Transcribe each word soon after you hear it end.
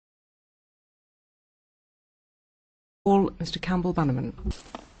Mr. Campbell Bannerman.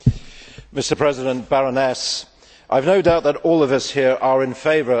 Mr. President, Baroness, I have no doubt that all of us here are in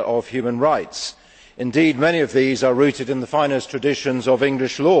favour of human rights. Indeed, many of these are rooted in the finest traditions of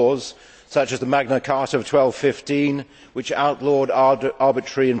English laws, such as the Magna Carta of 1215, which outlawed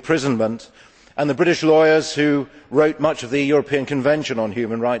arbitrary imprisonment, and the British lawyers who wrote much of the European Convention on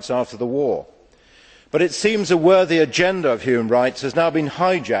Human Rights after the war. But it seems a worthy agenda of human rights has now been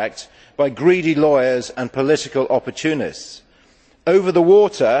hijacked by greedy lawyers and political opportunists. Over the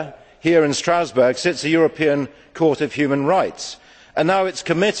water, here in Strasbourg, sits the European Court of Human Rights, and now its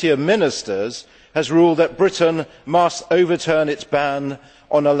Committee of Ministers has ruled that Britain must overturn its ban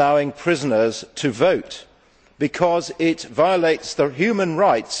on allowing prisoners to vote because it violates the human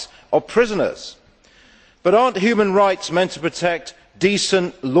rights of prisoners. But aren't human rights meant to protect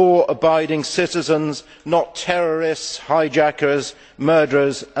decent, law-abiding citizens, not terrorists, hijackers,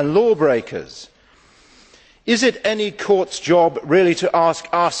 murderers and lawbreakers? Is it any court's job really to ask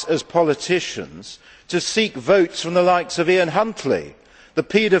us as politicians to seek votes from the likes of Ian Huntley, the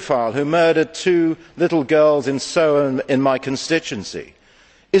paedophile who murdered 2 little girls in Soham in my constituency?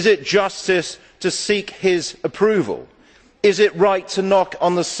 Is it justice to seek his approval? Is it right to knock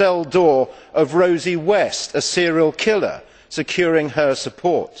on the cell door of Rosie West, a serial killer, securing her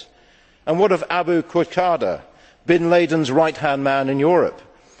support? And what of Abu Qatada, bin Laden's right-hand man in Europe?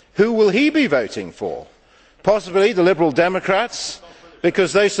 Who will he be voting for? Possibly the Liberal Democrats,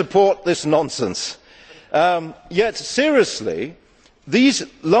 because they support this nonsense. Yet, seriously, these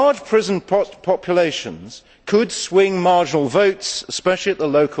large prison populations could swing marginal votes, especially at the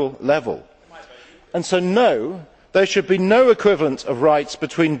local level. And so, no, there should be no equivalent of rights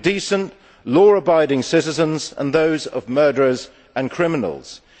between decent, law-abiding citizens and those of murderers and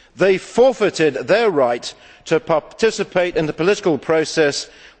criminals. They forfeited their right to participate in the political process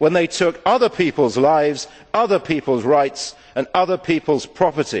when they took other people's lives, other people's rights and other people's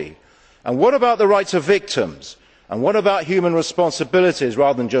property. And what about the rights of victims? And what about human responsibilities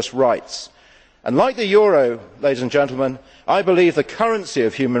rather than just rights? And like the euro, ladies and gentlemen, I believe the currency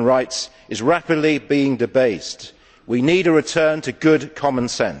of human rights is rapidly being debased. We need a return to good common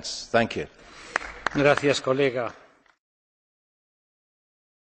sense. Thank you. Gracias, colega.